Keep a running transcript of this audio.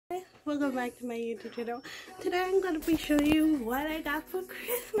welcome back to my YouTube channel. Today I'm going to be showing you what I got for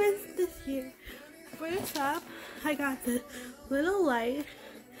Christmas this year. First up, I got this little light,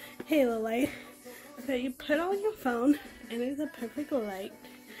 halo light, that you put on your phone and it's a perfect light.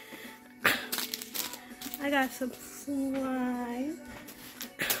 I got some slime,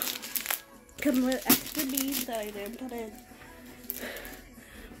 come with extra beads that I didn't put in.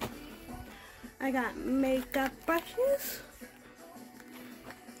 I got makeup brushes.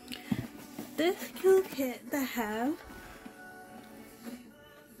 This cute kit that have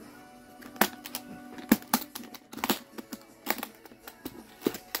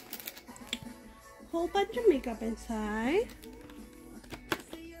a whole bunch of makeup inside.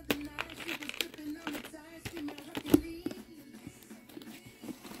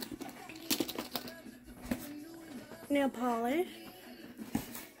 Nail polish.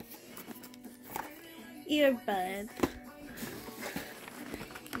 Earbuds.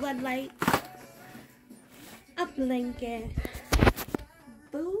 Floodlights. A blanket,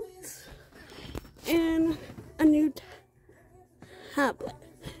 boots, and a new tablet.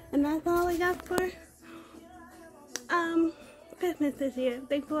 And that's all I got for Christmas this year.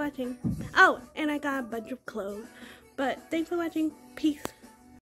 Thanks for watching. Oh, and I got a bunch of clothes. But thanks for watching. Peace.